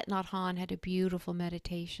 And Thich Nhat Hanh had a beautiful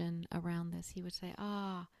meditation around this. He would say,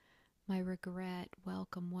 my regret,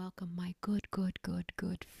 welcome, welcome, my good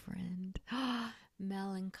friend.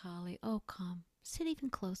 Melancholy, oh, come, sit even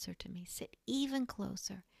closer to me, sit even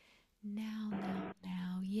closer. Now,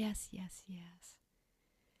 yes.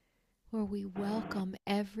 Where we welcome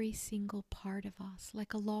every single part of us,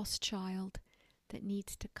 like a lost child that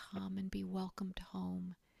needs to come and be welcomed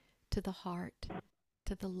home to the heart,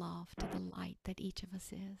 to the love, to the light that each of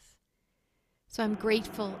us is. So I'm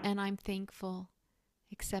grateful and I'm thankful,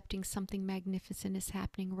 accepting something magnificent is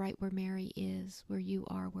happening right where Mary is, where you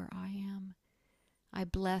are, where I am. I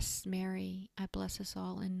bless Mary, I bless us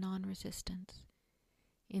all in non-resistance,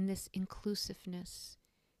 in this inclusiveness,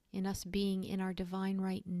 in us being in our divine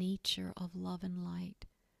right nature of love and light,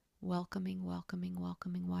 welcoming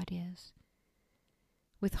what is,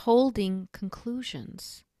 withholding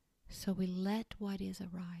conclusions, so we let what is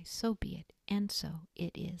arise. So be it, and so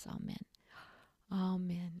it is. Amen.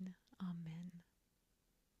 Amen. Amen.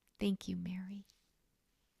 Thank you, Mary.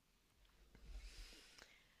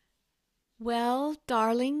 Well,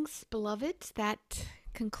 darlings, beloveds, that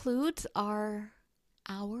concludes our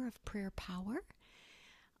hour of prayer power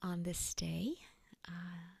on this day.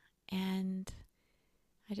 And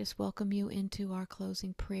I just welcome you into our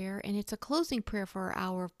closing prayer. And it's a closing prayer for our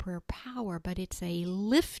hour of prayer power, but it's a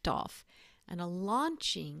liftoff and a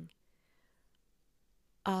launching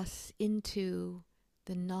us into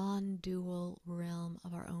the non-dual realm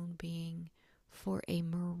of our own being for a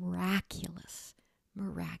miraculous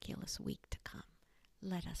week to come.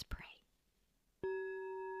 Let us pray.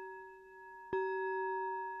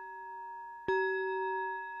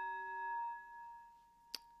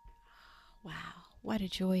 Wow, what a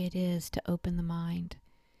joy it is to open the mind.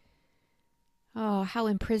 Oh, how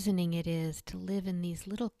imprisoning it is to live in these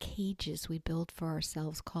little cages we build for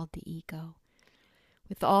ourselves called the ego,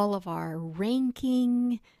 with all of our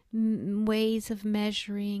ranking ways of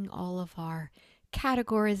measuring, all of our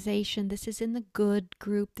categorization. This is in the good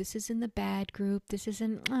group, this is in the bad group, this is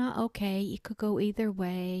in, okay, it could go either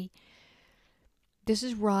way. This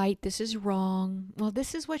is right, this is wrong. Well,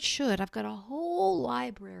 this is what should. I've got a whole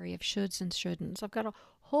library of shoulds and shouldn'ts. I've got a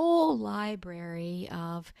whole library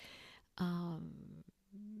of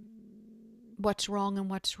what's wrong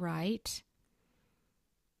and what's right.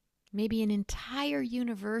 Maybe an entire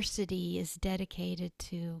university is dedicated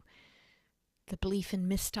to the belief in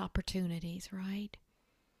missed opportunities, right?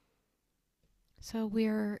 So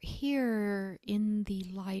we're here in the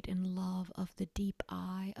light and love of the deep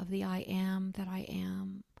I, of the I am that I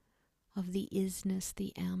am, of the isness,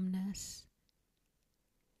 the amness.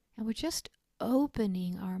 And we're just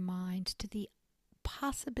opening our minds to the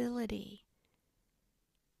possibility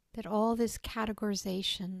that all these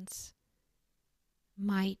categorizations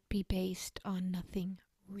might be based on nothing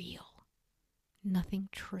real, nothing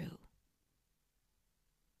true.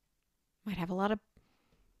 Might have a lot of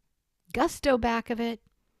gusto back of it,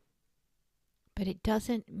 but it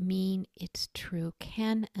doesn't mean it's true.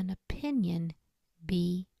 Can an opinion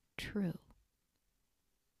be true?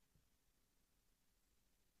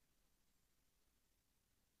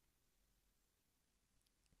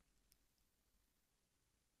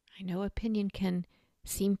 I know opinion can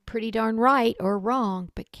seem pretty darn right or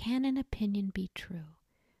wrong, but can an opinion be true?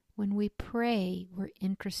 When we pray, we're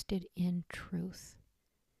interested in truth.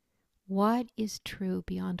 What is true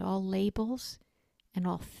beyond all labels and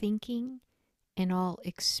all thinking and all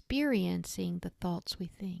experiencing the thoughts we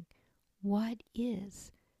think? What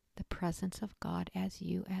is the presence of God as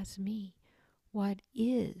you, as me? What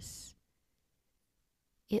is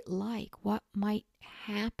it like? What might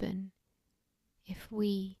happen if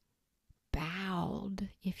we bowed,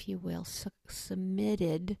 if you will,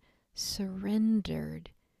 submitted, surrendered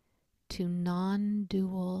to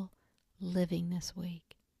non-dual living this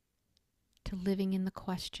week, to living in the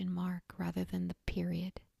question mark rather than the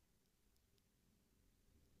period,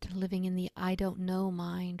 to living in the I don't know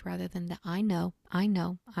mind rather than the I know, I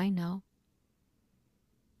know, I know.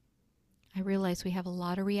 I realize we have a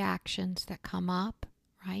lot of reactions that come up,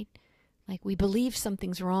 right? Like we believe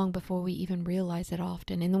something's wrong before we even realize it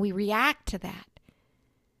often, and then we react to that.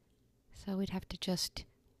 So we'd have to just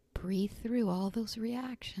breathe through all those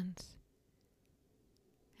reactions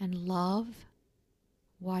and love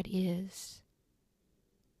what is,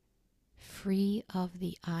 free of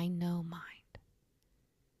the I know mind.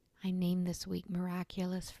 I name this week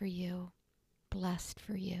miraculous for you, blessed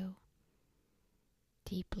for you,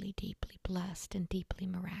 deeply, deeply blessed and deeply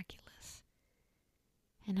miraculous.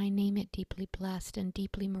 And I name it deeply blessed and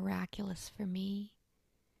deeply miraculous for me.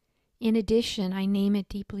 In addition, I name it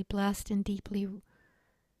deeply blessed and deeply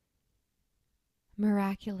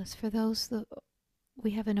miraculous for those that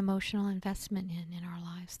we have an emotional investment in our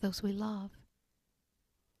lives, those we love.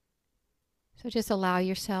 So just allow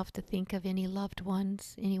yourself to think of any loved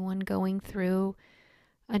ones, anyone going through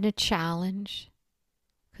a challenge.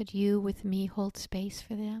 Could you, with me, hold space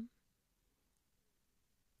for them?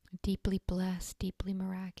 Deeply blessed, deeply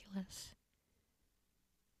miraculous.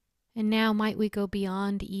 And now might we go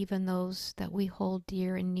beyond even those that we hold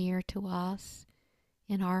dear and near to us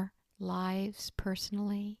in our lives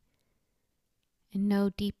personally, and know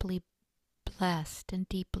deeply blessed and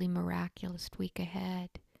deeply miraculous week ahead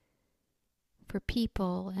for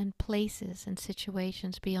people and places and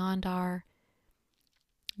situations beyond our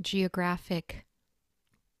geographic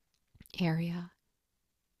area.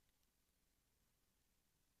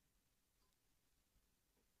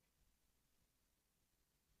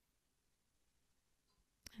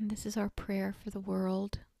 And this is our prayer for the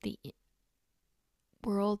world, the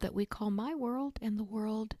world that we call my world and the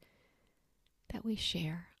world that we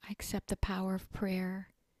share. I accept the power of prayer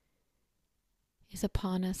is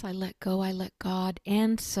upon us. I let go, I let God,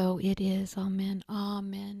 and so it is. Amen,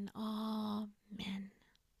 amen, amen.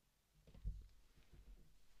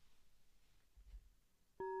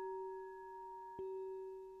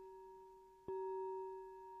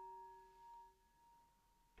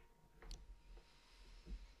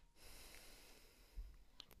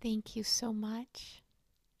 Thank you so much.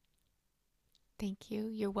 Thank you.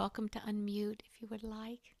 You're welcome to unmute if you would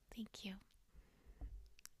like. Thank you.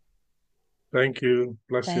 Thank you.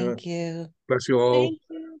 Bless you. Thank you. Bless you all. Thank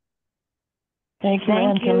you. Thank you,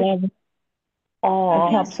 Angela. That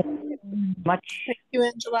That helps helps much. Thank you,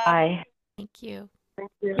 Angela. Bye. Thank you.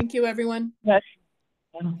 Thank you, everyone. Yes.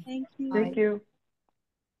 Thank you. Thank you.